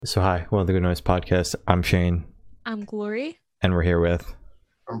So hi, welcome to the Good Noise Podcast. I'm Shane, I'm Glory. and we're here with,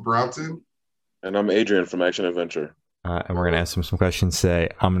 I'm Brompton. And I'm Adrian from Action Adventure. and we're going to ask him some questions today.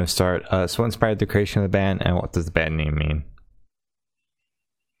 I'm going to start. So what inspired the creation of the band, and what does the band name mean?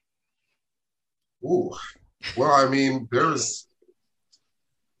 Ooh. Well, I mean,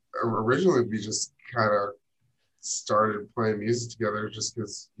 originally we just kind of started playing music together just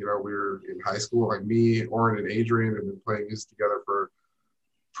because, we were in high school. Like me, Oren, and Adrian have been playing music together for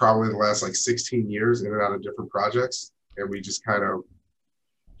probably the last 16 years in and out of different projects. And we just kind of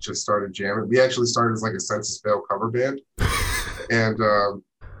just started jamming. We actually started as a Census Fail cover band. And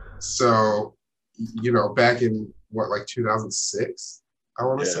so, back in 2006, I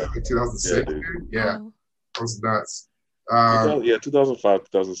want to say 2006. Yeah, Wow. that was nuts. 2005,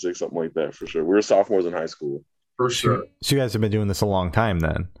 2006, something like that for sure. We were sophomores in high school. For sure. So you guys have been doing this a long time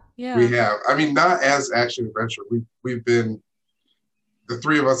then? Yeah. We have. I mean, not as Action Adventure. We've been, the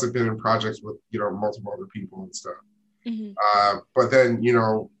three of us have been in projects with, multiple other people and stuff. Mhm. But then,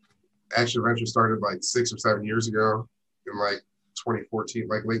 Action Adventure started 6 or 7 years ago in 2014,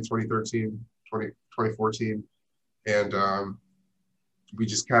 late 2013, 2014. And we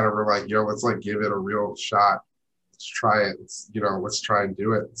just kind of were let's give it a real shot. Let's try it. Let's try and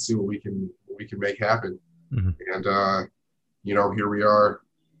do it and see what we can make happen. Mhm. And, here we are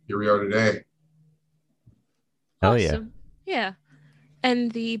today. Hell yeah. Awesome. Yeah.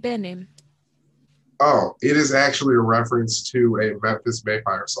 And the band name. Oh, it is actually a reference to a Memphis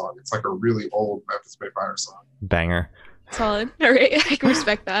Mayfire song. It's a really old Memphis Mayfire song. Banger. Solid. All right. I can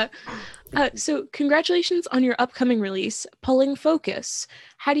respect that. So congratulations on your upcoming release, Pulling Focus.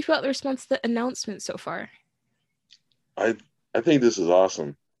 How do you feel about the response to the announcement so far? I think this is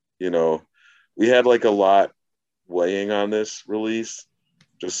awesome. We had a lot weighing on this release,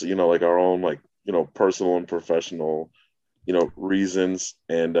 just our own personal and professional reasons,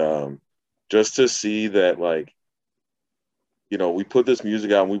 and just to see that we put this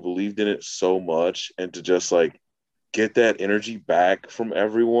music out and we believed in it so much, and to just get that energy back from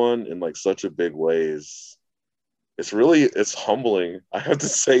everyone in such a big way is it's humbling. I have to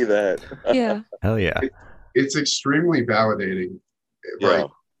say that. Yeah. Hell yeah. It's extremely validating. Yeah.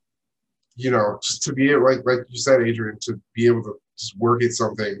 Just to be able, like you said, Adrian, to be able to just work at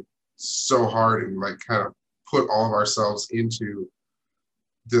something so hard and kind of put all of ourselves into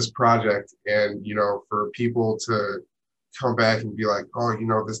this project, and for people to come back and be oh,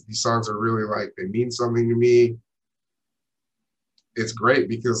 these songs are really they mean something to me. It's great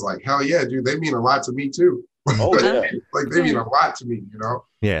because hell yeah, dude, they mean a lot to me too. Oh yeah. They mean a lot to me,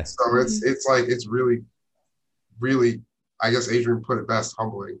 Yeah. So it's really, really, I guess Adrian put it best,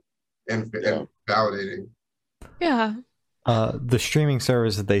 humbling and validating. Yeah. The streaming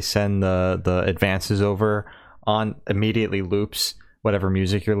service that they send the advances over on immediately loops whatever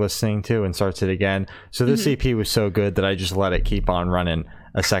music you're listening to and starts it again. So this EP was so good that I just let it keep on running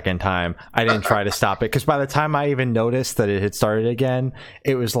a second time. I didn't try to stop it because by the time I even noticed that it had started again,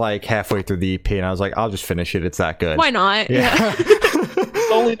 it was halfway through the EP, and I was I'll just finish it. It's that good. Why not? Yeah.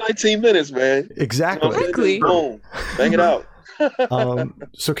 It's only 19 minutes, man. Exactly. Exactly. Boom. Bang it out.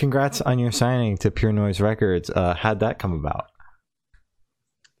 So congrats on your signing to Pure Noise Records. How'd that come about?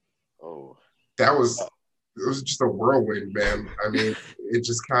 Oh. It was just a whirlwind, man. I mean, it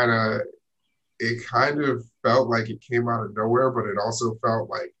kind of felt like it came out of nowhere, but it also felt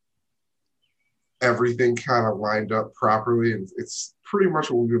like everything kind of lined up properly. And it's pretty much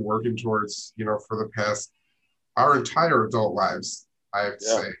what we've been working towards, for the past, our entire adult lives, I have to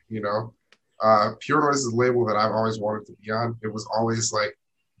say, Pure Noise is a label that I've always wanted to be on. It was always the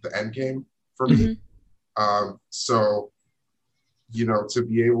end game for me. So, to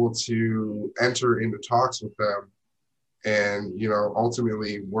be able to enter into talks with them and,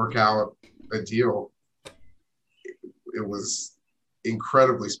 ultimately work out a deal, it was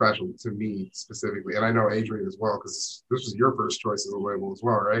incredibly special to me specifically. And I know Adrian as well, because this was your first choice as a label as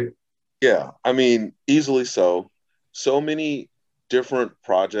well, right? Yeah, I mean, easily so. So many different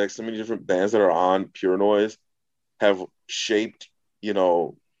projects, so many different bands that are on Pure Noise have shaped,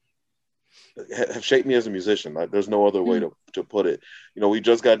 have shaped me as a musician. There's no other way to put it. We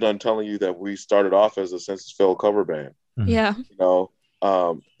just got done telling you that we started off as a Census Fail cover band. Yeah. The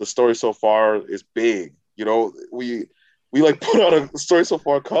story so far is big. We put out a story so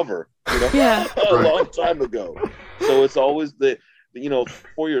far cover, Yeah. a long time ago. So it's always the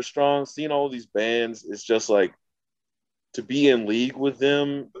 4 Year Strong, seeing all these bands, it's just to be in league with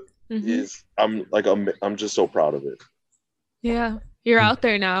them is I'm just so proud of it. Yeah. You're out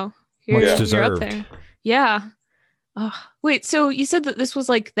there now. Much You're up deserved. there. Yeah. Wait, so you said that this was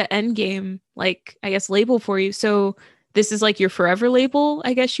the end game, I guess, label for you. So this is like your forever label,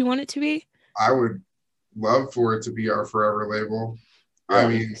 I guess you want it to be? I would love for it to be our forever label. Yeah. I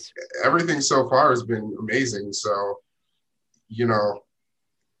mean, everything so far has been amazing. So, you know,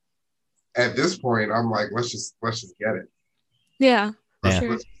 at this point, I'm like, let's just get it. Yeah, Yeah. sure.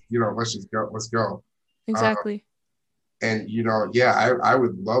 Let's just go. Let's go. Exactly. And I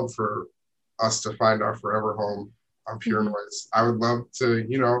would love for us to find our forever home on Pure Noise. I would love to,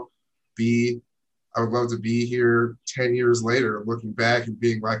 I would love to be here 10 years later, looking back and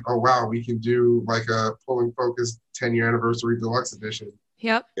being like, oh wow, we can do like a Pulling Focus 10-year anniversary deluxe edition.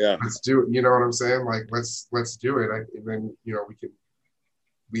 Yep. Yeah. Let's do it. You know what I'm saying? Like, let's do it. And then,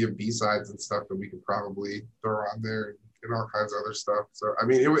 we have B-sides and stuff that we could probably throw on there and all kinds of other stuff. So, I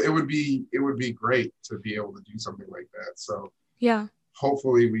mean, it would be great to be able to do something like that. So Yeah.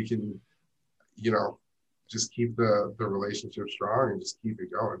 hopefully we can, just keep the relationship strong and just keep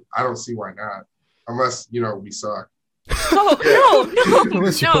it going. I don't see why not, unless, we suck. Oh, no.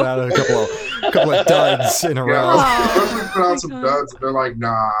 Unless you put out a couple of duds in a row. Unless we put out some duds, they're like,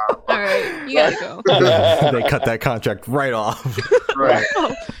 nah. All right, you gotta go. They cut that contract right off. Right.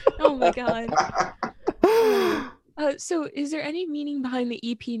 Oh my god. So is there any meaning behind the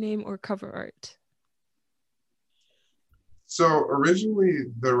EP name or cover art? So originally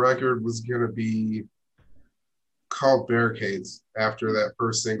the record was going to be called Barricades after that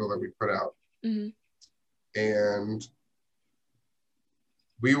first single that we put out. Mm-hmm. And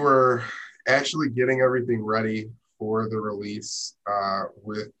we were actually getting everything ready for the release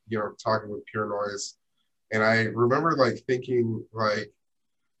with, talking with Pure Noise. And I remember like thinking like,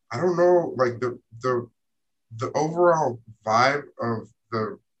 I don't know, like the overall vibe of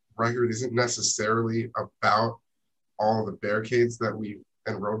the record isn't necessarily about all the barricades and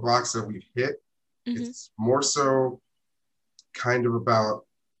roadblocks that we've hit. Mm-hmm. It's more so kind of about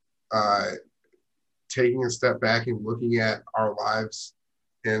taking a step back and looking at our lives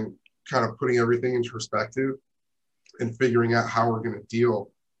and kind of putting everything into perspective and figuring out how we're going to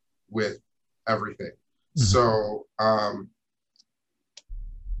deal with everything. Mm-hmm. So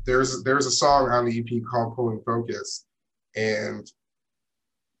there's a song on the EP called Pulling Focus, and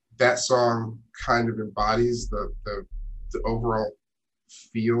that song kind of embodies the overall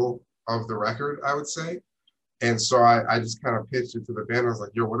feel of the record, I would say. And so I just kind of pitched it to the band. I was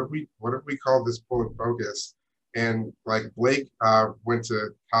like, yo, what if we call this Pulling Focus? And like Blake went to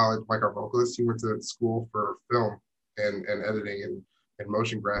college, like our vocalist, he went to school for film and editing and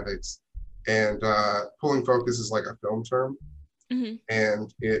motion graphics. And Pulling Focus is like a film term. Mm-hmm.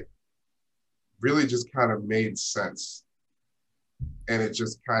 And it really just kind of made sense. And it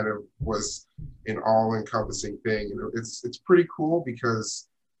just kind of was an all-encompassing thing. It's pretty cool because,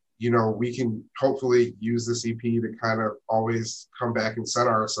 we can hopefully use this EP to kind of always come back and center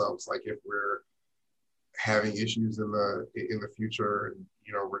ourselves. Like if we're having issues in the future and,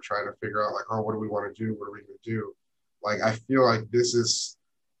 we're trying to figure out like, oh, what do we want to do? What are we going to do? Like, I feel like this is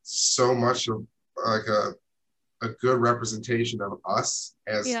so much of like a good representation of us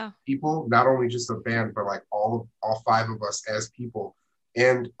as people, not only just a band, but like all five of us as people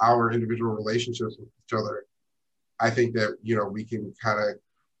and our individual relationships with each other. I think that, we can kind of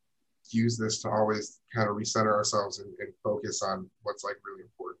use this to always kind of recenter ourselves and focus on what's like really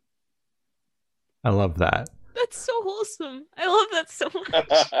important. I love that. That's so wholesome. I love that so much.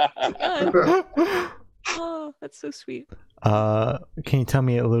 Oh, oh, that's so sweet. Can you tell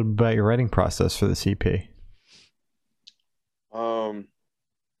me a little bit about your writing process for this EP?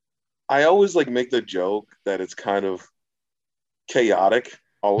 I always like make the joke that it's kind of chaotic.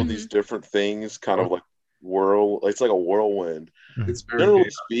 All of these different things kind of like it's like a whirlwind. It's very generally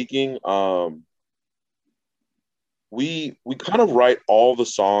speaking, we kind of write all the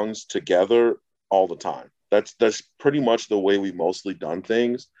songs together all the time. That's pretty much the way we mostly done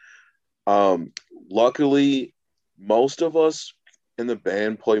things. Luckily, most of us in the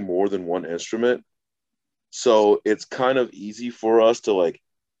band play more than one instrument, so it's kind of easy for us to like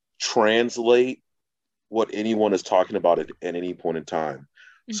translate what anyone is talking about at any point in time.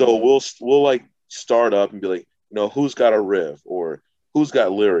 Mm-hmm. So we'll like start up and be like, who's got a riff or who's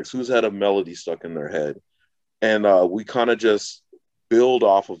got lyrics, who's had a melody stuck in their head, and we kind of just build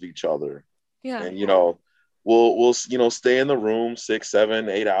off of each other. Yeah. And we'll stay in the room 6, 7,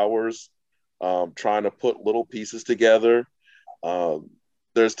 8 hours, trying to put little pieces together.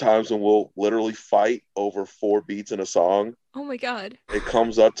 There's times when we'll literally fight over 4 beats in a song. Oh my god! It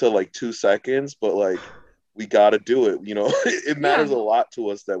comes up to like 2 seconds, but like we got to do it. It matters a lot to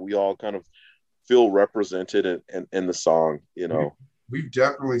us that we all kind of feel represented in the song. We've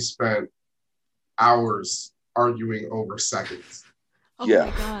definitely spent hours arguing over seconds. Oh Yeah.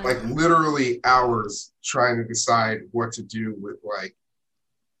 my god. like literally hours trying to decide what to do with like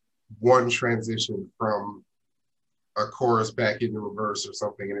one transition from a chorus back into a verse or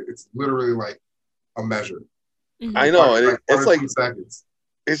something, and it's literally like a measure. Mhm. I know, and Like it's like 2 seconds.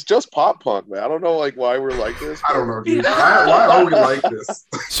 it's just pop punk, man. I don't know like why we're like this. I don't know, dude. Why are we like this?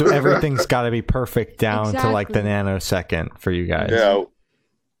 So everything's got to be perfect down to like the Exactly. nanosecond for you guys. Yeah,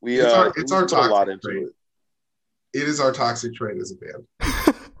 we It's our we toxic put a lot into trait. it. It is our toxic trait as a band.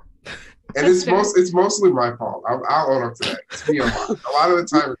 And That's fair. it's mostly my fault. I'll own up to that. It's me a lot. A lot of the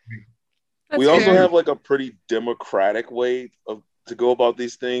time it's me. That's We also fair. have like a pretty democratic way to go about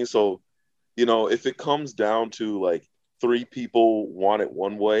these things. So, you know, if it comes down to like 3 people want it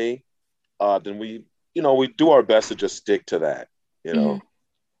one way, then we do our best to just stick to that. You know,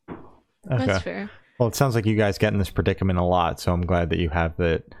 Okay. That's fair. Well, it sounds like you guys get in this predicament a lot, so I'm glad that you have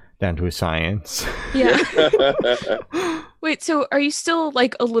it down to a science. Yeah. Wait, so are you still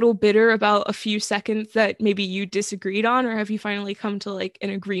like a little bitter about a few seconds that maybe you disagreed on, or have you finally come to like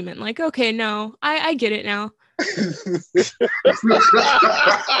an agreement? Like, okay, no, I get it now.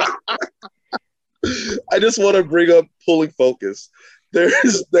 I just want to bring up Pulling Focus.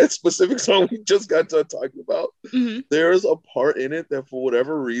 There's that specific song we just got done talking about. Mhm. There's a part in it that for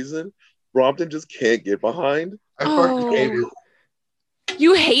whatever reason, Brompton just can't get behind. I fucking Oh. hate it.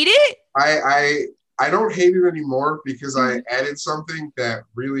 You hate it? I don't hate it anymore because I added something that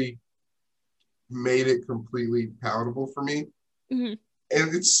really made it completely palatable for me. Mhm.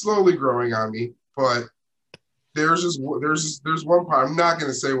 And it's slowly growing on me, but there's one part. I'm not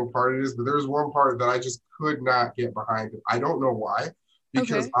going to say what part it is, but there's one part that I just could not get behind it. I don't know why,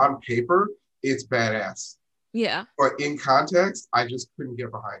 because Okay. on paper it's badass, Yeah. but in context I just couldn't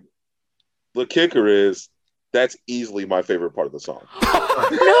get behind it. The kicker is that's easily my favorite part of the song.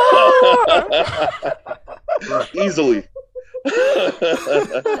 No! Easily.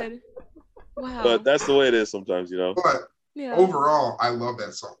 God. Wow. But that's the way it is sometimes, you know. But yeah. overall, I love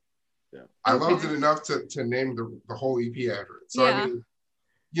that song. Yeah. I Okay. loved it enough to name the whole EP after it. So Yeah. I mean,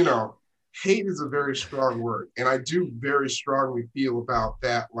 you know, hate is a very strong word, and I do very strongly feel about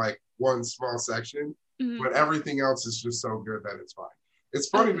that like one small section. Mhm. But everything else is just so good that it's fine. It's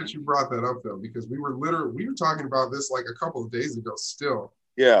funny Okay. that you brought that up though, because we were talking about this like a couple of days ago still.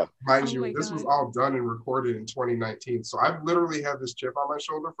 Yeah. Mind Oh you, my this was God. all done and recorded in 2019. So I've literally had this chip on my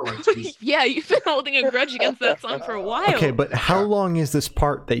shoulder for like 2 years. Yeah, you've been holding a grudge against that song for a while. Okay, but how long is this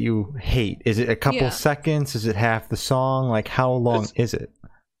part that you hate? Is it a couple Yeah. seconds? Is it half the song? Like, how long is it?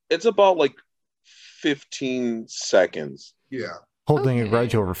 It's about like 15 seconds. Yeah. Holding a Okay.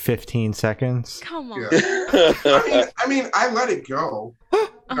 grudge over 15 seconds? Come on. Yeah. I mean, I let it go. You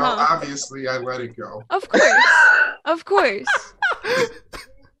know, Uh-huh. obviously I let it go. Of course. Of course.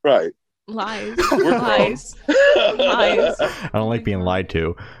 Right. Lies. We're Lies. Lies. I don't like being lied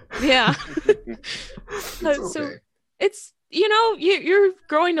to. Yeah. It's okay. So it's you're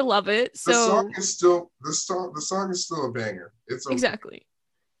growing to love it. the So song is still the song is still a banger. It's okay. exactly.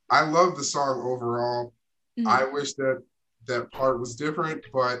 I love the song overall. Mhm. I wish that part was different,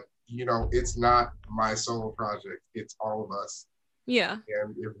 but you know, it's not my solo project. It's all of us. Yeah.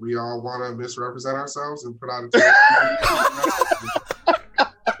 And if we all want to misrepresent ourselves and put out a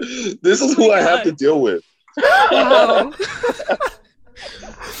This is Oh who my I have God. to deal with. Wow.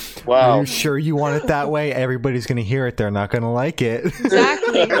 Are Wow. you sure you want it that way? Everybody's going to hear it. They're not going to like it.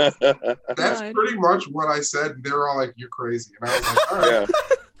 Exactly. that's God. pretty much what I said. They were all like, "You're crazy," and I was like, "All right, Yeah.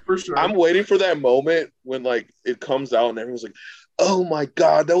 for sure." I'm waiting for that moment when like it comes out and everyone's like, "Oh my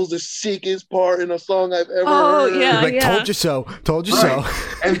God, that was the sickest part in a song I've ever Oh, heard." yeah. Like, told you so. Told you so.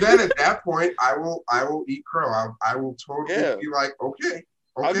 And then at that point, I will eat crow. I will totally Yeah. be like, okay,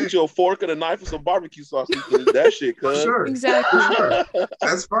 I'll okay, get you a fork and a knife and some barbecue sauce. You can eat that shit, for cuz. sure, Exactly. for sure.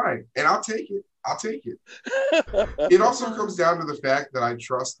 That's fine, and I'll take it. I'll take it. It also comes down to the fact that I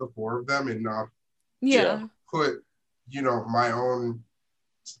trust the 4 of them enough Yeah. put, you know, my own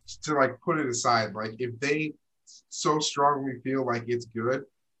to like put it aside. Like if they so strongly feel like it's good,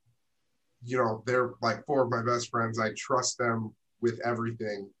 you know, they're like 4 of my best friends. I trust them with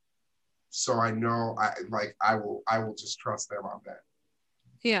everything. So I know I will just trust them on that.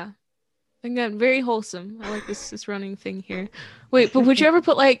 Yeah. Again, very wholesome. I like this running thing here. Wait, but would you ever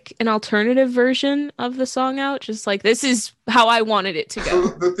put like an alternative version of the song out? Just like, this is how I wanted it to So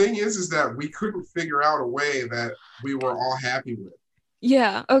go. the thing is that we couldn't figure out a way that we were all happy with.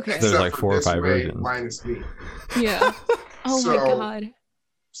 Yeah. Okay. There's Except like for 4 or this 5 way, versions. minus me. Yeah. Oh my So- God.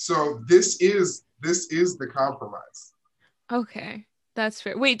 So this is the compromise. Okay. That's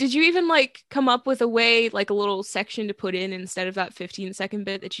fair. Wait, did you even like come up with a way, like a little section to put in instead of that 15-second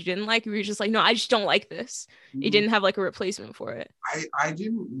bit that you didn't like? Or were you just like, no, I just don't like this? You didn't have like a replacement for it. I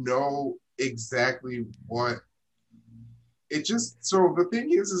didn't know exactly what it just, so the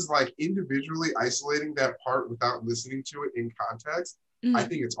thing is like individually isolating that part without listening to it in context, I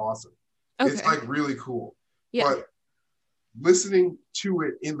think it's awesome. Okay. It's like really cool. Yeah. But listening to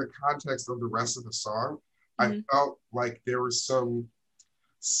it in the context of the rest of the song, I felt like there was some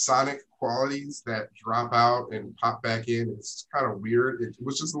sonic qualities that drop out and pop back in. It's kind of weird. It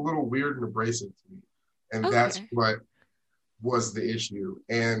was just a little weird and abrasive to me. And that's what was the issue.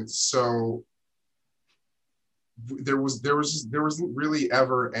 And so there wasn't really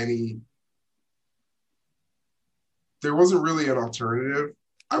ever any, there wasn't really an alternative.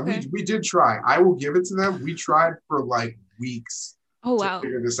 We did try. I will give it to them. We tried for like weeks to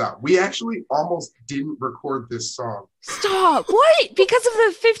figure this out. We actually almost didn't record this song. Stop. What? Because of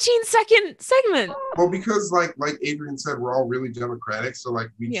the 15-second segment? Well, because like Adrian said, we're all really democratic. So like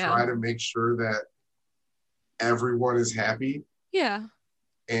we try to make sure that everyone is happy. Yeah.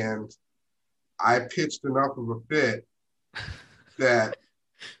 And I pitched enough of a fit that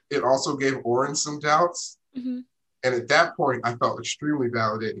it also gave Oren some doubts. Mm-hmm. And at that point, I felt extremely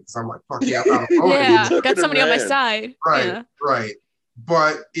validated because I'm like, fuck yeah, I'm got somebody on my side. Right, right.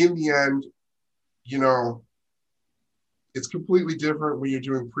 But in the end, you know, it's completely different when you're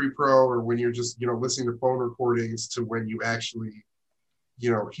doing pre-pro or when you're just, you know, listening to phone recordings to when you actually, you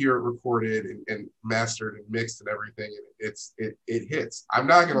know, hear it recorded and mastered and mixed and everything. And it hits. I'm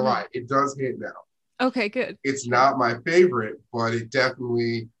not going to lie. It does hit now. Okay, good. It's not my favorite, but it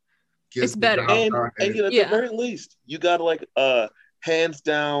definitely it's better. And you know, at the very least, you got like hands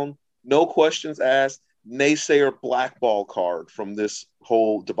down, no questions asked, naysayer blackball card from this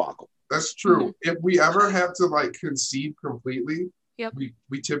whole debacle. That's true. If we ever have to like concede completely,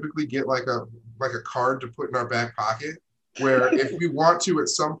 we typically get like a card to put in our back pocket where if we want to at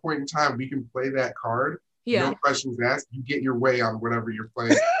some point in time, we can play that card. No questions asked. You get your way on whatever you're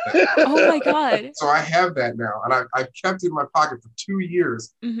playing. Oh my God. So I have that now. And I've kept it in my pocket for 2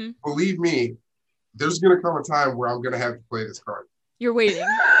 years. Mm-hmm. Believe me, there's going to come a time where I'm going to have to play this card. You're waiting.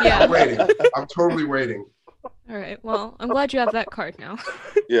 Yeah. I'm waiting. I'm totally waiting. All right. Well, I'm glad you have that card now.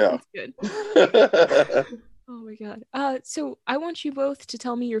 Yeah. That's good. Oh my God. So I want you both to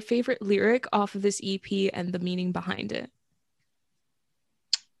tell me your favorite lyric off of this EP and the meaning behind it.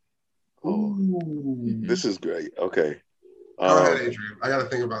 Oh, this is great. Okay. Go ahead, Adrian. I got to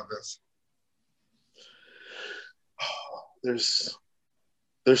think about this. There's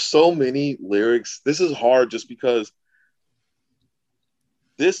so many lyrics. This is hard just because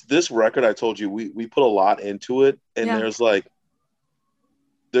this record, I told you, we put a lot into it, and there's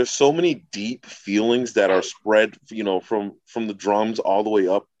so many deep feelings that are spread, you know, from the drums all the way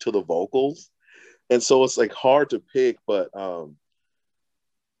up to the vocals, and so it's like hard to pick, but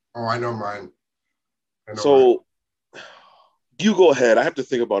Oh, I know mine. So you go ahead. I have to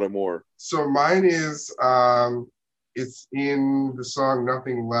think about it more. So mine is, it's in the song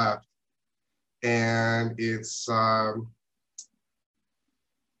Nothing Left. And it's, what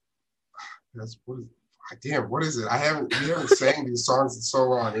is it? We haven't sang these songs in so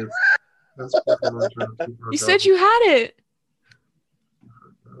long. You said you had it.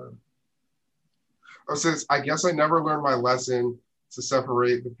 Oh, since I guess I never learned my lesson to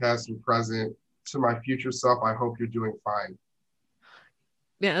separate the past and present. To my future self, I hope you're doing fine.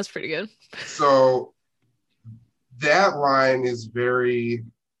 Yeah, that's pretty good. So that line is very,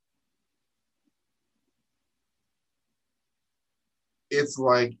 it's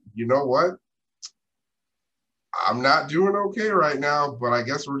like, you know what? I'm not doing okay right now, but I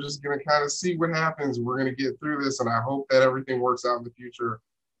guess we're just going to kind of see what happens. We're going to get through this, and I hope that everything works out in the future.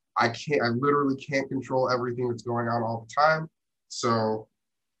 I literally can't control everything that's going on all the time. So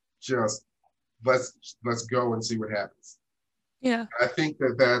just let's go and see what happens. Yeah. I think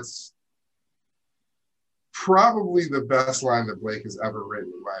that's probably the best line that Blake has ever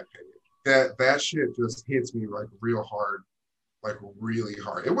written, in my opinion. That shit just hits me like real hard, like really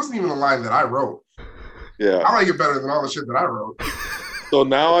hard. It wasn't even a line that I wrote. Yeah. I like it better than all the shit that I wrote. So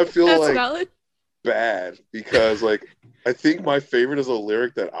now I feel that's like valid. Bad because like I think my favorite is a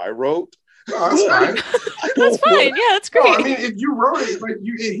lyric that I wrote. No, that's fine. That's fine. Yeah, that's great. No, I mean, if you wrote it, like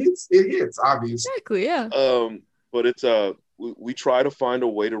it hits, obviously. Exactly, yeah. But it's we try to find a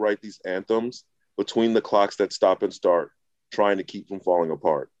way to write these anthems between the clocks that stop and start, trying to keep from falling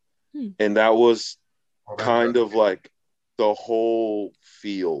apart. And that was kind of like the whole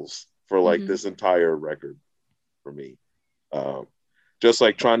feels for like this entire record for me. Just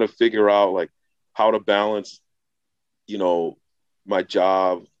like trying to figure out like how to balance, you know, my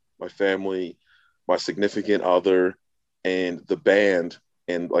job, my family, my significant other, and the band.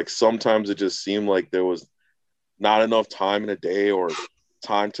 And like sometimes it just seemed like there was not enough time in a day or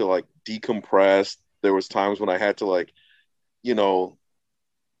time to like decompress. There was times when I had to like, you know,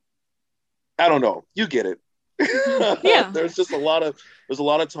 I don't know, you get it. Yeah. There's a lot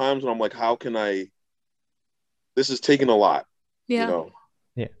of times when I'm like, how can I, this is taking a lot, you Yeah. know?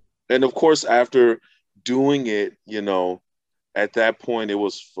 Yeah. And of course, after doing it, at that point, it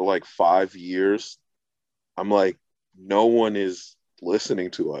was for like 5 years. I'm like, no one is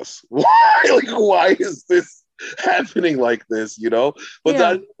listening to us. Why? Like, why is this happening like this? But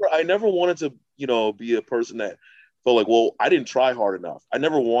Yeah. I never wanted to, be a person that felt like, well, I didn't try hard enough. I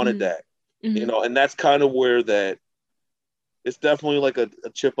never wanted that, and that's kind of where that. It's definitely like a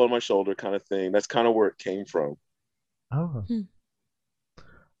chip on my shoulder kind of thing. That's kind of where it came from. Oh.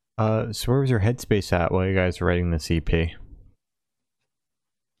 So where was your headspace at while you guys were writing this EP?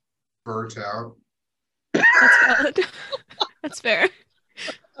 Burnt out. That's valid. That's fair.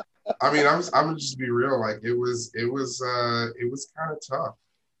 I mean, I'm gonna just be real. Like it was kind of tough.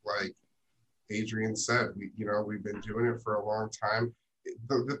 Like Adrian said, we've been doing it for a long time.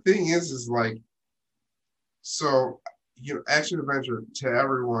 The thing is like, so Action Adventure to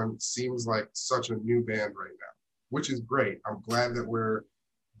everyone seems like such a new band right now, which is great. I'm glad that we're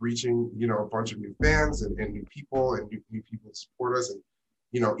reaching a bunch of new fans and new people and new people to support us. And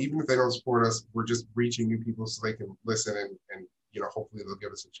even if they don't support us, we're just reaching new people so they can listen and hopefully they'll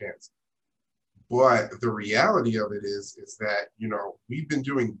give us a chance. But the reality of it is that, we've been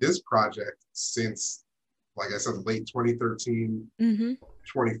doing this project since, like I said, late 2013,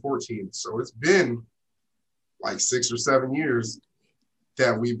 2014. So it's been like 6 or 7 years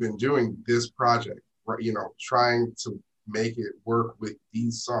that we've been doing this project, right? Trying to make it work with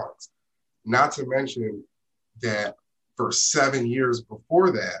these songs. Not to mention that for 7 years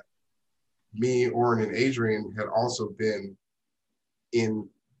before that, me, Oren, and Adrian had also been in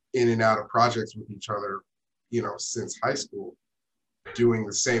and out of projects with each other, since high school, doing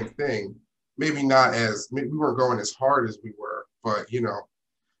the same thing. Maybe we weren't going as hard as we were, but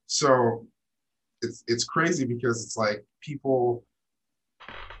so it's crazy because it's like people,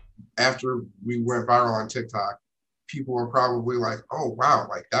 after we went viral on TikTok, people were probably like, oh wow,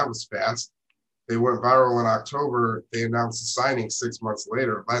 like that was fast. They went viral in October. They announced the signing 6 months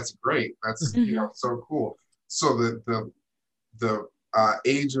later. That's great. That's so cool. So the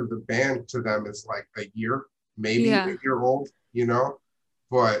age of the band to them is like a year, maybe a year old,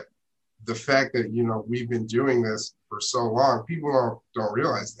 but the fact that, we've been doing this for so long, people don't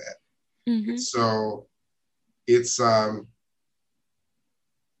realize that. So it's,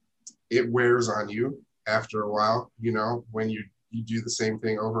 it wears on you after a while, when you do the same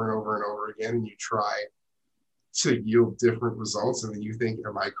thing over and over and over again, and you try to yield different results. And then you think,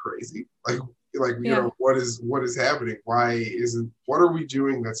 am I crazy? What is happening? What are we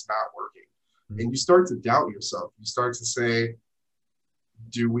doing that's not working? And you start to doubt yourself. You start to say,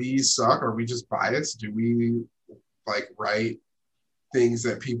 do we suck? Are we just biased? Do we write things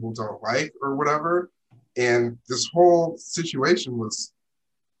that people don't like or whatever? And this whole situation was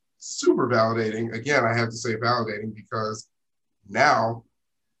super validating. Again, I have to say validating because now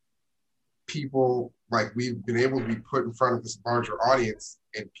people, we've been able to be put in front of this larger audience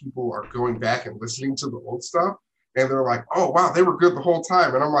and people are going back and listening to the old stuff and they're like, oh wow, they were good the whole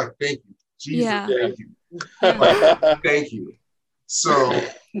time. And I'm like, thank you. Jesus, thank you. Thank you. So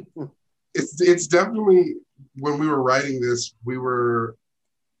it's definitely, when we were writing this,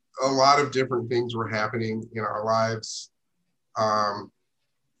 a lot of different things were happening in our lives.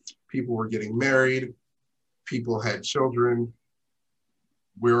 People were getting married, people had children.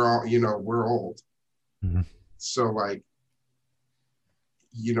 We're all, we're old. So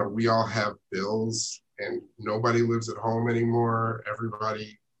we all have bills and nobody lives at home anymore.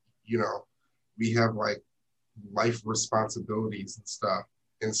 Everybody, we have life responsibilities and stuff.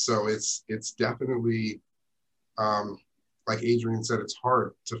 And so it's definitely, like Adrian said, it's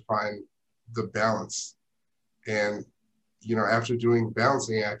hard to find the balance. And, after doing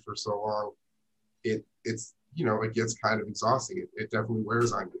balancing act for so long, it gets kind of exhausting. It definitely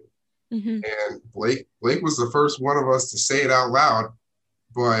wears on you. And Blake was the first one of us to say it out loud,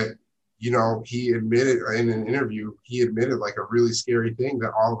 but he admitted in an interview, a really scary thing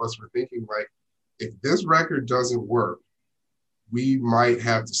that all of us were thinking, if this record doesn't work, we might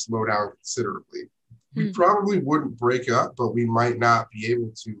have to slow down considerably. We probably wouldn't break up, but we might not be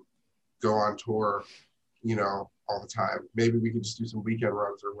able to go on tour, all the time. Maybe we could just do some weekend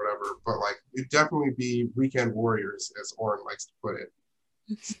runs or whatever, but it'd definitely be weekend warriors, as Oren likes to put it.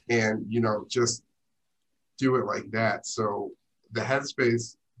 And, just do it like that. So the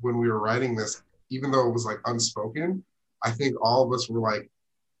headspace when we were writing this, even though it was like unspoken, I think all of us were like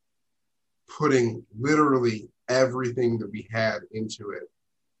putting literally everything that we had into it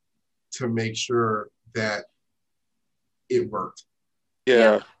to make sure that it worked.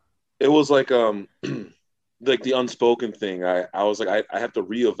 Yeah. It was like like the unspoken thing. I was like, I have to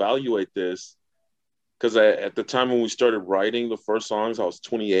reevaluate this, because at the time when we started writing the first songs, I was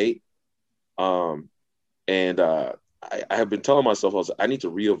 28. And I have been telling myself, I was like, I need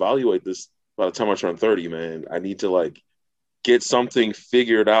to reevaluate this by the time I turn 30, man. I need to like get something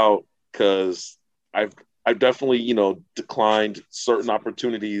figured out, because I've definitely, you know, declined certain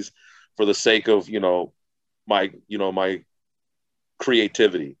opportunities for the sake of, my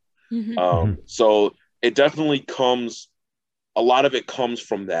creativity. So it definitely a lot of it comes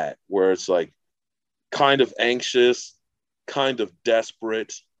from that, where it's like kind of anxious, kind of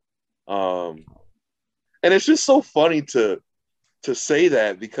desperate. And it's just so funny to say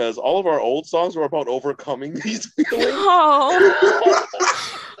that, because all of our old songs were about overcoming these feelings.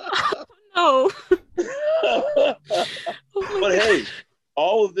 Oh. No. But hey,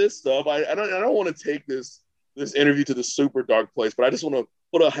 all of this stuff, I don't want to take this interview to the super dark place, but I just want to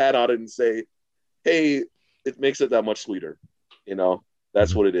put a hat on it and say, hey, it makes it that much sweeter.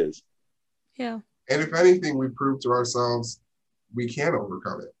 That's what it is. Yeah. And if anything, we proved to ourselves we can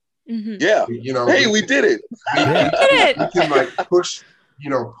overcome it. Yeah. Hey, we did it. We did it. We can like push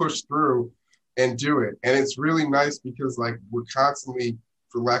through and do it. And it's really nice because like we're constantly,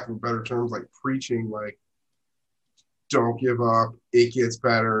 for lack of better terms, like preaching, like, don't give up. It gets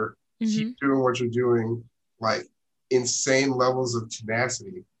better. Keep doing what you're doing. Like insane levels of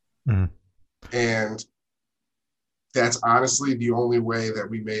tenacity. And that's honestly the only way that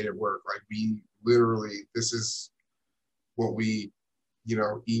we made it work. Like we literally, this is what we,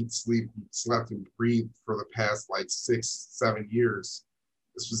 eat, sleep, slept, and breathed for the past like 6-7 years.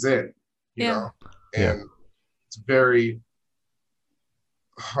 This was it, you know? And it's very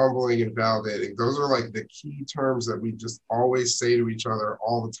humbling and validating. Those are like the key terms that we just always say to each other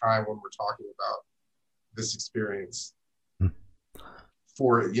all the time when we're talking about this experience.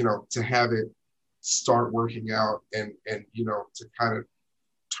 For, to have it start working out and to kind of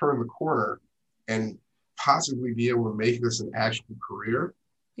turn the corner and possibly be able to make this an actual career,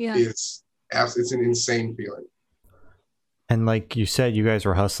 it's an insane feeling. And like you said, you guys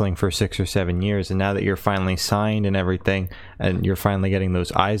were hustling for 6 or 7 years, and now that you're finally signed and everything, and you're finally getting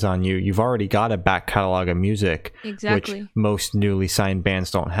those eyes on you, you've already got a back catalog of music, which most newly signed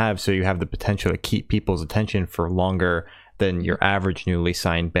bands don't have. So you have the potential to keep people's attention for longer than your average newly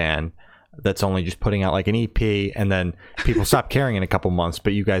signed band that's only just putting out like an EP, and then people stop caring in a couple months.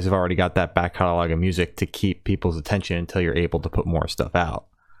 But you guys have already got that back catalog of music to keep people's attention until you're able to put more stuff out.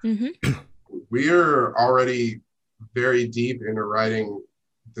 We're already very deep into writing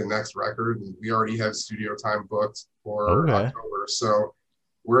the next record, and we already have studio time booked for October. So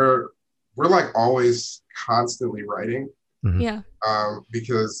we're like always constantly writing.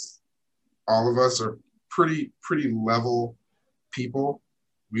 Because all of us are pretty level people.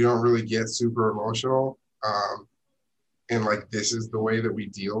 We don't really get super emotional. And like, this is the way that we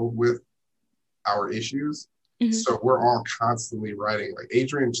deal with our issues. So we're all constantly writing. Like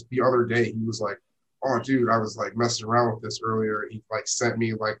Adrian, the other day, he was like, oh dude, I was like messing around with this earlier. He like sent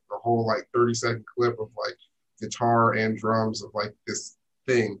me like the whole like 30-second clip of like guitar and drums of like this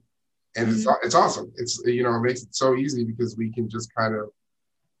thing. And it's awesome. It's, it makes it so easy because we can just kind of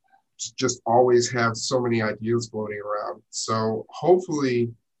just always have so many ideas floating around. So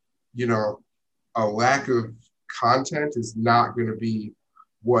hopefully, a lack of content is not going to be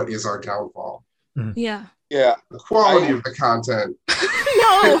what is our downfall. Yeah. The quality of the content.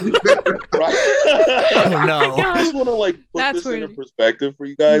 No. Right? Oh, no. I just want to like put this into perspective for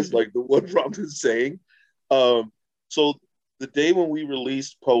you guys, like the what Rob is saying. So the day when we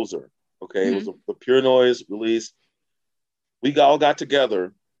released Poser, it was the Pure Noise release. We all got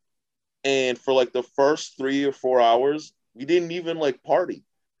together, and for like the first 3 or 4 hours, we didn't even like party.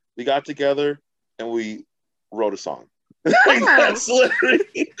 We got together and we wrote a song. That's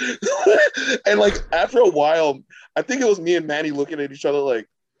literally, and like after a while, I think it was me and Manny looking at each other like,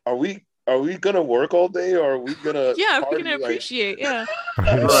 are we gonna work all day, or are we gonna we're party? gonna appreciate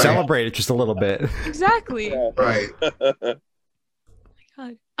Celebrate it just a little bit. Exactly. Right.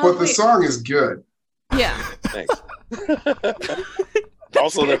 God. But the song is good. Yeah. Thanks.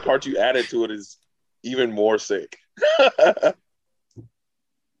 Also, the part you added to it is even more sick.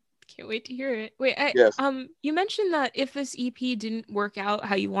 Can't wait to hear it. Wait, Yes. you mentioned that if this EP didn't work out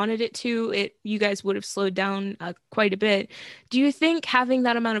how you wanted it to, you guys would have slowed down quite a bit. Do you think having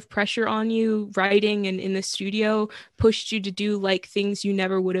that amount of pressure on you, writing and in the studio, pushed you to do like things you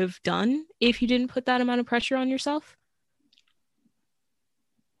never would have done if you didn't put that amount of pressure on yourself?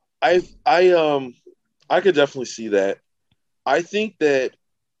 I could definitely see that. I think that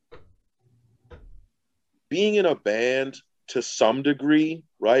being in a band to some degree,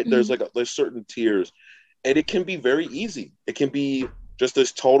 right? Mm-hmm. There's certain tiers, and it can be very easy. It can be just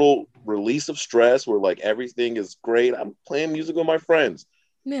this total release of stress where like everything is great. I'm playing music with my friends.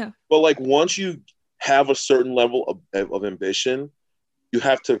 Yeah. But like once you have a certain level of ambition, you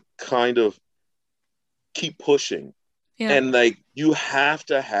have to kind of keep pushing. Yeah. And like you have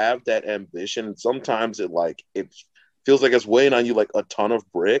to have that ambition. And sometimes it feels like it's weighing on you like a ton of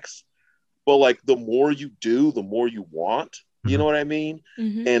bricks. But like the more you do, the more you want. You know what I mean?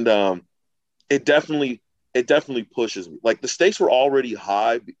 Mm-hmm. And it definitely pushes me. Like the stakes were already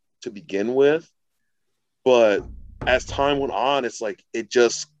high to begin with, but as time went on, it's like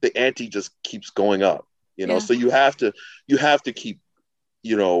the ante just keeps going up. Yeah. So you have to keep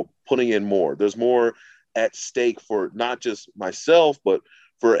putting in more. There's more at stake for not just myself, but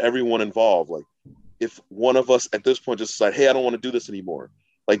for everyone involved. Like if one of us at this point just decide, hey, I don't want to do this anymore.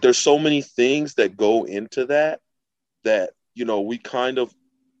 Like there's so many things that go into that we kind of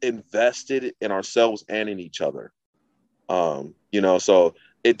invested in ourselves and in each other. So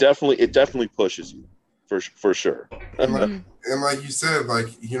it definitely pushes you for sure. And like you said, like,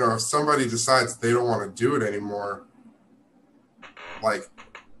 if somebody decides they don't want to do it anymore, like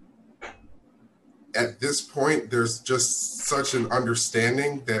at this point, there's just such an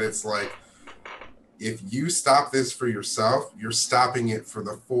understanding that it's like, if you stop this for yourself, you're stopping it for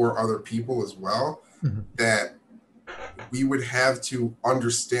the 4 other people as well. Mm-hmm. That we would have to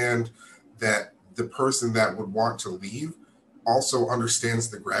understand that the person that would want to leave also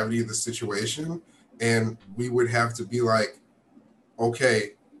understands the gravity of the situation. And we would have to be like,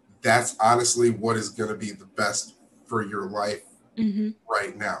 okay, that's honestly what is going to be the best for your life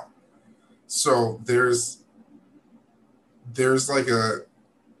right now. So there's like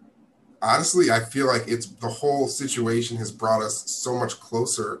honestly, I feel like it's the whole situation has brought us so much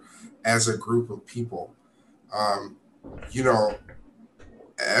closer as a group of people. These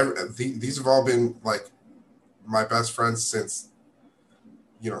have all been like my best friends since,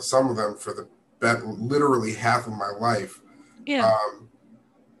 some of them for literally half of my life. Yeah.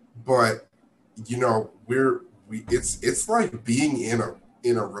 But it's like being in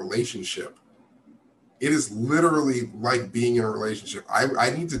a relationship. It is literally like being in a relationship. I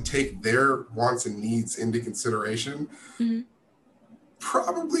need to take their wants and needs into consideration,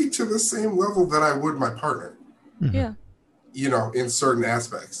 probably to the same level that I would my partner. Yeah. In certain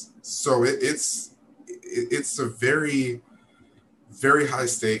aspects. So it's a very, very high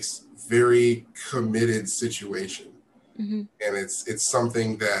stakes, very committed situation. And it's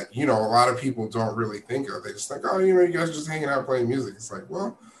something that, a lot of people don't really think of. They just think, oh, you guys are just hanging out playing music. It's like,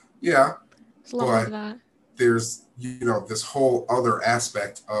 well, yeah. It's a lot of that. There's, this whole other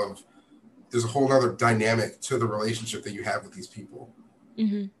aspect there's a whole other dynamic to the relationship that you have with these people.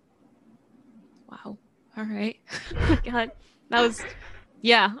 Wow. All right. God, that was,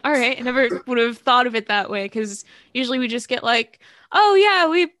 yeah. All right. I never would have thought of it that way, because usually we just get like, oh yeah,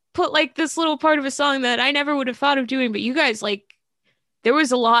 we put like this little part of a song that I never would have thought of doing. But you guys, like, there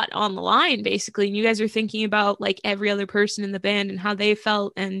was a lot on the line basically. And you guys are thinking about like every other person in the band and how they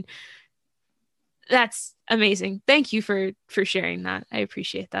felt. And that's amazing. Thank you for sharing that. I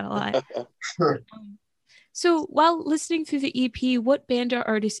appreciate that a lot. So while listening through the EP, what band or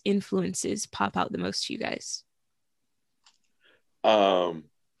artist influences pop out the most to you guys?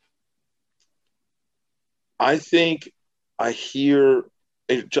 I think I hear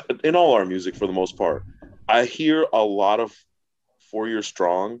in all our music, for the most part, I hear a lot of 4 Year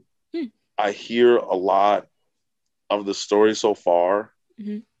Strong. I hear a lot of The Story So Far.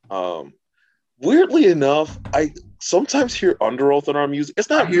 Weirdly enough, I sometimes hear Underoath in our music.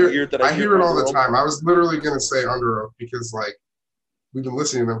 It's not weird that I hear it all the time. I was literally going to say Underoath because, like, we've been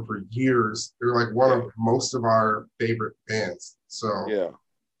listening to them for years. They're like one of most of our favorite bands. So yeah,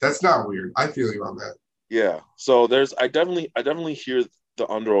 that's not weird. I feel you on that. Yeah. So I definitely hear the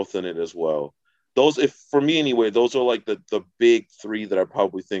Underoath in it as well. Those, if for me anyway, those are like the big 3 that I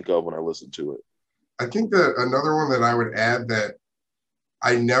probably think of when I listen to it. I think that another one that I would add that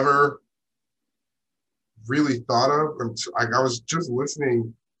I never really thought of, I was just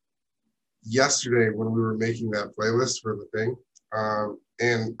listening yesterday when we were making that playlist for the thing,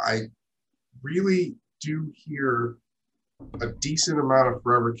 and I really do hear a decent amount of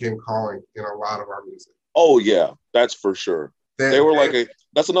Forever Came Calling in a lot of our music. Oh yeah, that's for sure. They were like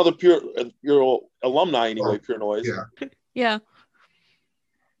that's another pure alumni anyway, Pure Noise. Yeah. Yeah.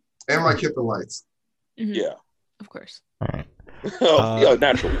 And like Hit the Lights. Mhm. Yeah. Of course. All right. Yeah,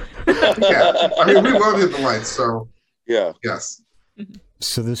 naturally. Yeah. I mean, we love Hit the Lights, so yeah. Yes.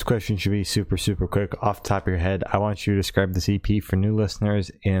 So this question should be super, super quick. Off the top of your head, I want you to describe this EP for new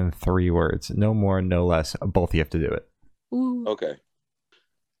listeners in 3 words. No more, no less. Both you have to do it. Ooh. Okay.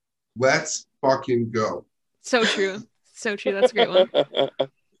 Let's fucking go. So true. So true. That's a great one.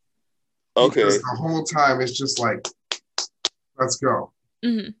 Okay. Because the whole time it's just like, let's go.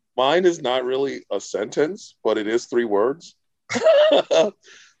 Mm-hmm. Mine is not really a sentence, but it is 3 words. But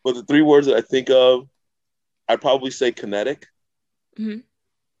the 3 words that I think of, I'd probably say kinetic. Mm-hmm.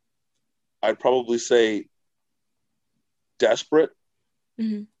 I'd probably say desperate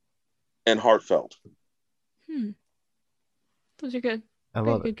Mm-hmm. and heartfelt. Those are good. I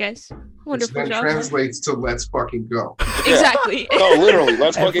Very love good, it. guys. Which Wonderful then job. translates to let's fucking go. Exactly. No, literally,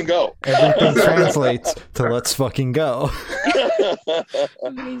 let's fucking go. Everything translates to let's fucking go.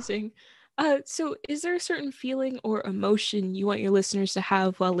 Amazing. So is there a certain feeling or emotion you want your listeners to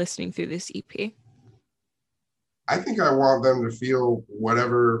have while listening through this EP? I think I want them to feel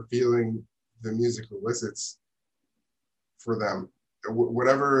whatever feeling the music elicits for them.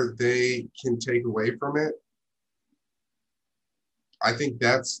 Whatever they can take away from it. I think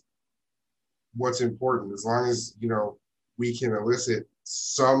that's what's important. As long as, we can elicit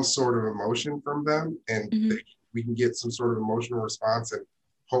some sort of emotion from them and we can get some sort of emotional response and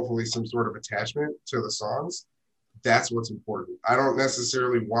hopefully some sort of attachment to the songs, that's what's important. I don't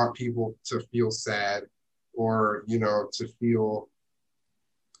necessarily want people to feel sad or, to feel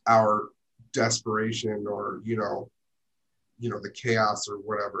our desperation or, the chaos or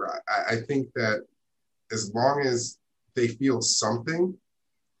whatever. I think that as long as they feel something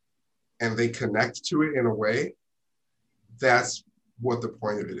and they connect to it in a way, that's what the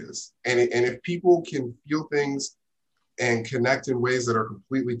point of it is. And if people can feel things and connect in ways that are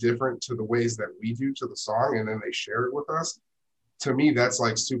completely different to the ways that we do to the song, and then they share it with us, to me, that's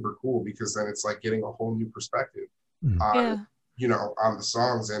like super cool, because then it's like getting a whole new perspective on, on the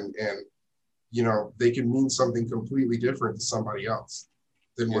songs, and they can mean something completely different to somebody else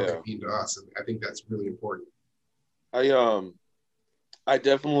than what they mean to us. And I think that's really important. I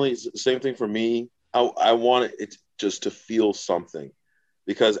definitely, same thing for me. I want it just to feel something,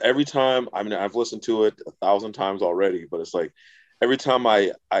 because every time, I've listened to it 1,000 times already, but it's like every time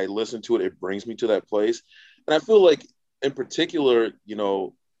I listen to it, it brings me to that place. And I feel like in particular,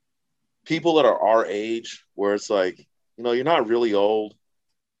 people that are our age, where it's like, you're not really old,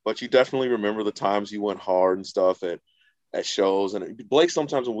 but you definitely remember the times you went hard and stuff at shows. And Blake,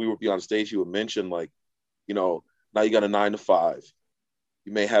 sometimes when we would be on stage, you would mention like, now you got a 9 to 5.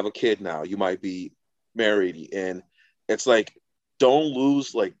 You may have a kid now. You might be married. And it's like, don't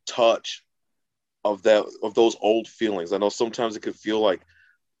lose like touch of those old feelings. I know sometimes it could feel like,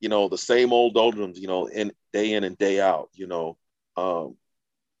 the same old doldrums, in and day out,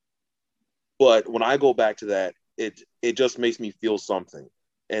 but when I go back to that, it just makes me feel something.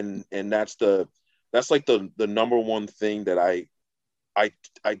 And that's like the number one thing that I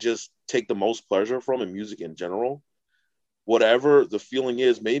just take the most pleasure from in music in general. Whatever the feeling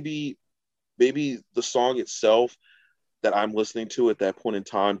is, maybe the song itself that I'm listening to at that point in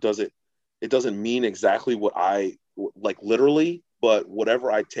time it doesn't mean exactly what I like literally, but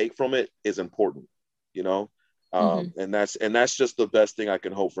whatever I take from it is important, and that's just the best thing I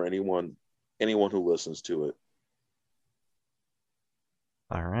can hope for anyone who listens to it.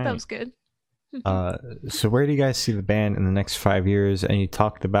 All right. That was good. So where do you guys see the band in the next 5 years? And you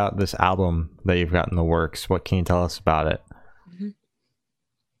talked about this album that you've got in the works. What can you tell us about it?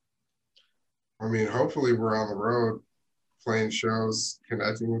 I mean, hopefully we're on the road playing shows,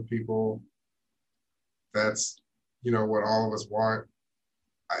 connecting with people. That's, what all of us want.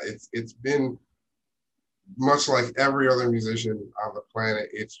 It's been much like every other musician on the planet.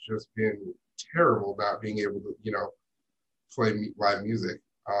 It's just been terrible not being able to, play live music.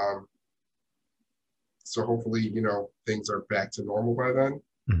 So hopefully, things are back to normal by then.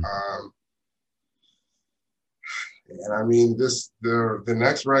 And I mean, the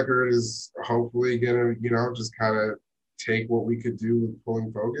next record is hopefully gonna, just kind of take what we could do with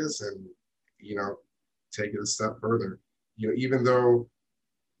Pulling Focus and, take it a step further. Even though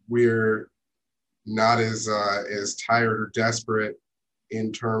we're not as tired or desperate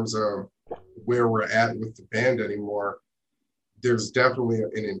in terms of where we're at with the band anymore, there's definitely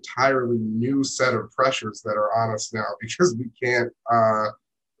an entirely new set of pressures that are on us now, because we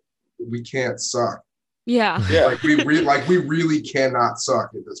can't suck. Yeah. Yeah. Like we really cannot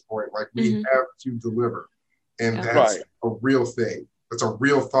suck at this point. Like we Mhm. have to deliver, and Yeah. that's Right. a real thing. That's a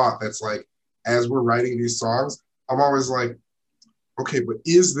real thought. That's like as we're writing these songs, I'm always like, okay, but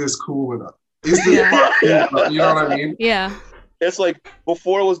is this cool enough? Is this Yeah. part cool enough? You know what I mean? Yeah. It's like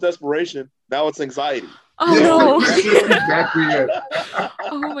before it was desperation, now it's anxiety. Oh Yeah, no. that's exactly it.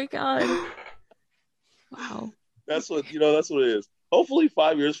 Oh my god. Wow. That's what that's what it is. Hopefully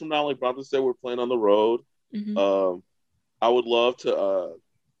 5 years from now, like Bronson said, we're playing on the road. Mhm. I would love to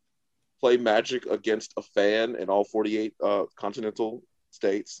play Magic against a fan in all 48 continental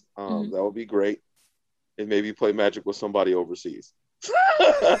states. Mhm. That would be great. And maybe play Magic with somebody overseas.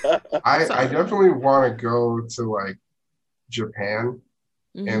 I Solid. definitely want to go to like Japan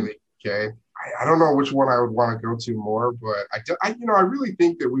and Mhm. the UK. I don't know which one I would want to go to more, but I really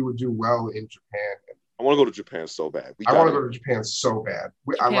think that we would do well in Japan. I want to go to Japan so bad. I want to go to Japan so bad.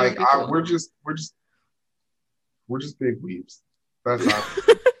 Japan would be cool. We're just big weebs. That's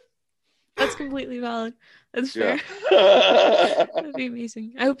all. That's completely valid. That's fair. Yeah. That'd be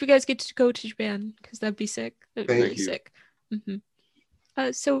amazing. I hope you guys get to go to Japan because that'd be sick. That'd be Thank really you. sick.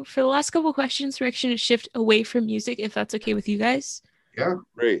 So for the last couple questions, we're actually gonna shift away from music if that's okay with you guys. Yeah.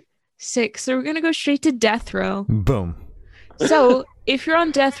 Great. Sick. So we're gonna go straight to death row. Boom. So if you're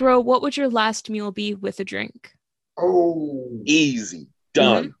on death row, what would your last meal be with a drink? Oh, Easy.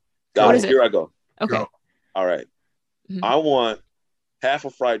 Done. What Got is it. it? Here I go. Okay. Go. All right. Mhm. I want half a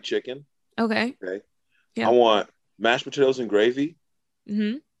fried chicken. Okay. Okay. Yeah. I want mashed potatoes and gravy.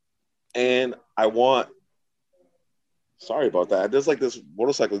 Mm-hmm. And I want. Sorry about that. There's like this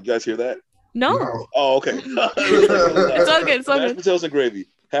motorcycle. You guys hear that? No. no. Oh, okay. It's all good. It's all Mashed good. potatoes and gravy.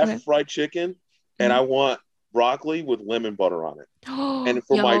 Half Okay. a fried chicken. And I want broccoli with lemon butter on it. And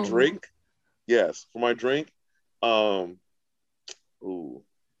for my Yo. drink, for my drink, ooh.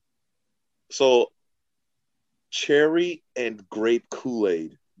 So cherry and grape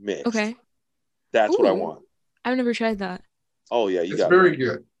Kool-Aid mixed. Okay. That's what I Ooh. want. I've never tried that. Oh yeah, you It's got very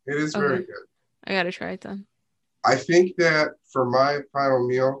good. It is very Okay. good. I gotta try it then. I think that for my final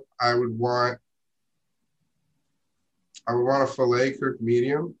meal, I would want a filet cooked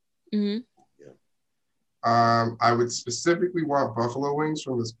medium. Mm-hmm. I would specifically want buffalo wings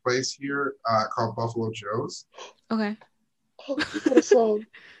from this place here called Buffalo Joe's. Okay. Oh, you got a song.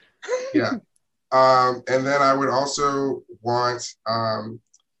 Yeah. And then I would also want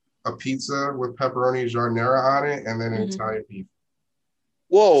a pizza with pepperoni giardiniera on it, and then an Mhm. Italian beef.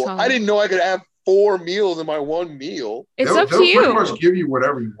 Whoa, Solid. I didn't know I could have 4 meals in my one meal. It's They'll up to pretty you. much give you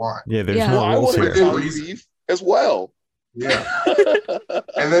whatever you want. Yeah, there's Yeah. Well, I no rules want here. Italian Reason. beef as well. Yeah.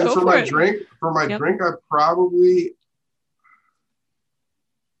 And then Go for for my it. drink, Yep.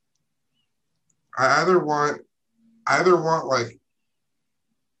 I either want like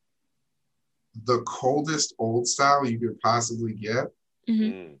the coldest old style you could possibly get, Mm-hmm.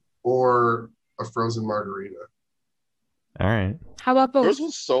 Mm. or a frozen margarita. All right. How about both? Yours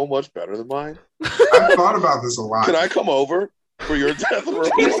was so much better than mine. I've thought about this a lot. Can I come over for your death row?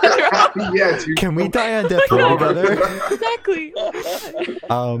 Yeah, dude. Can we die on death row together? Exactly.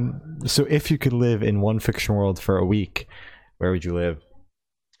 So if you could live in one fiction world for a week, where would you live?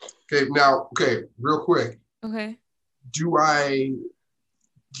 Okay, real quick. Okay. Do I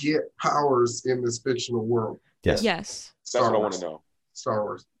get powers in this fictional world? Yes. Yes. That's what I want Wars. to know. Star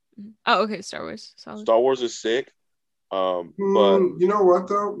Wars. Oh, okay. Star Wars. Solid. Star Wars is sick, but You know what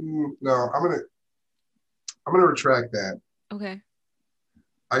though? No, I'm gonna retract that. Okay.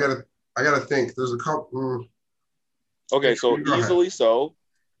 I gotta think. There's a couple. okay, so Go ahead. easily so,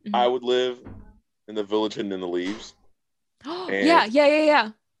 Mhm. I would live in the village hidden in the leaves.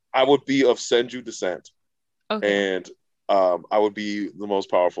 Yeah. I would be of Senju descent, Okay. and I would be the most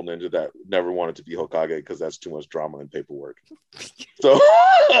powerful ninja that never wanted to be Hokage because that's too much drama and paperwork. So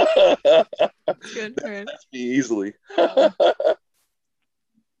Good. All right. that's me easily.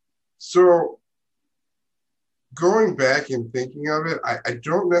 So going back and thinking of it, I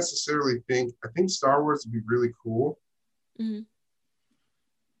don't necessarily think. I think Star Wars would be really cool, Mhm.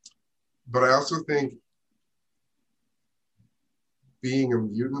 but I also think being a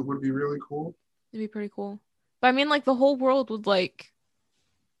mutant would be really cool. It'd be pretty cool. But I mean, like, the whole world would, like,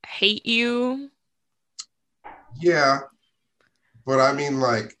 hate you. Yeah, but I mean,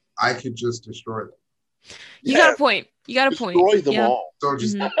 like, I could just destroy them. You got a point. Destroy them Yeah. all. So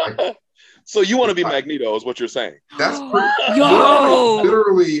just Mhm. like, So you want to be Magneto, is what you're saying? that's pretty. Yo!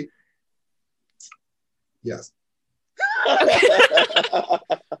 Literally, yes.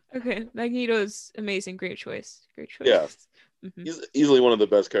 Okay. Magneto's amazing. Great choice. Yeah. Mhm. He's easily one of the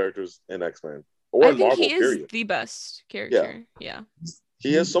best characters in X-Men or I in think Marvel. he is Period. the best character. Yeah.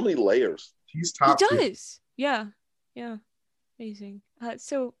 He has so many layers. He's top He tier. does. Yeah. Yeah. Amazing.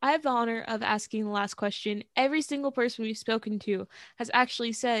 So I have the honor of asking the last question. Every single person we've spoken to has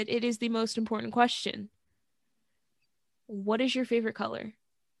actually said it is the most important question. What is your favorite color?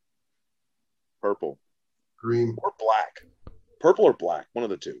 Purple Green. or black. Purple or black, one of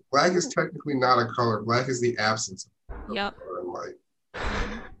the two. Black is technically not a color. Black is the absence of Yep. color and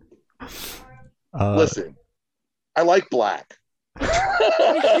light. Listen, I like black.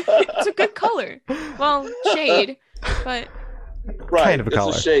 It's a good color. Well, shade, but Right, kind of a it's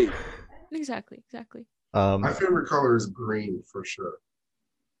color. a shade. exactly. My favorite color is green for sure.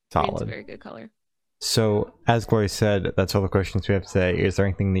 Green's a Solid. very good color. So, as Glory said, that's all the questions we have today. Is there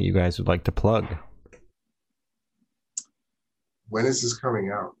anything that you guys would like to plug? When is this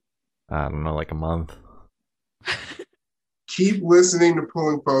coming out? I don't know, like a month. Keep listening to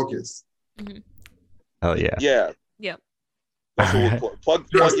Pulling Focus. Hell yeah. Yeah. Yep. That's what we'll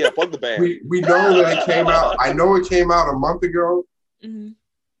plug the band. We know that it came out. I know it came out a month ago, hmm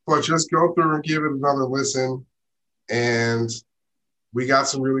but just go through and give it another listen. And we got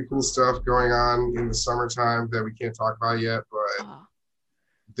some really cool stuff going on in the summertime that we can't talk about yet, but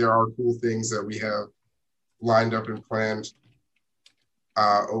there are cool things that we have lined up and planned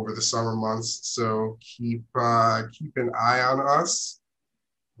over the summer months. So keep an eye on us.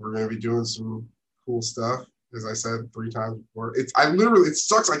 We're going to be doing some cool stuff. As I said 3 times before, it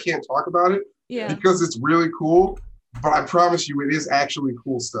sucks I can't talk about it Yeah. because it's really cool, but I promise you it is actually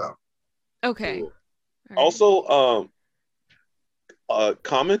cool stuff. Okay. Cool. All right. Also,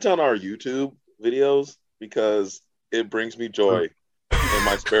 comment on our YouTube videos because it brings me joy in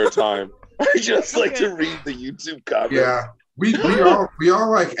my spare time. I just like to read the YouTube comments. Yeah, we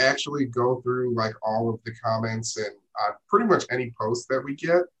all like actually go through like all of the comments and pretty much any post that we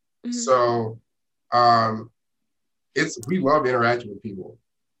get. Mhm. So, we love interacting with people.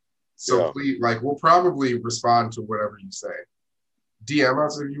 So Yeah. please, like, we'll probably respond to whatever you say. DM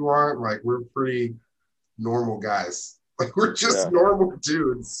us if you want. Like, we're pretty normal guys. Like, we're just normal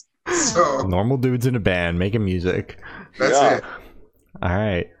dudes. So Normal dudes in a band making music. that's Yeah. it. All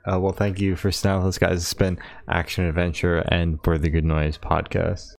right. Well, thank you for sitting down with us, guys. It's been Action Adventure and For the Good Noise podcast.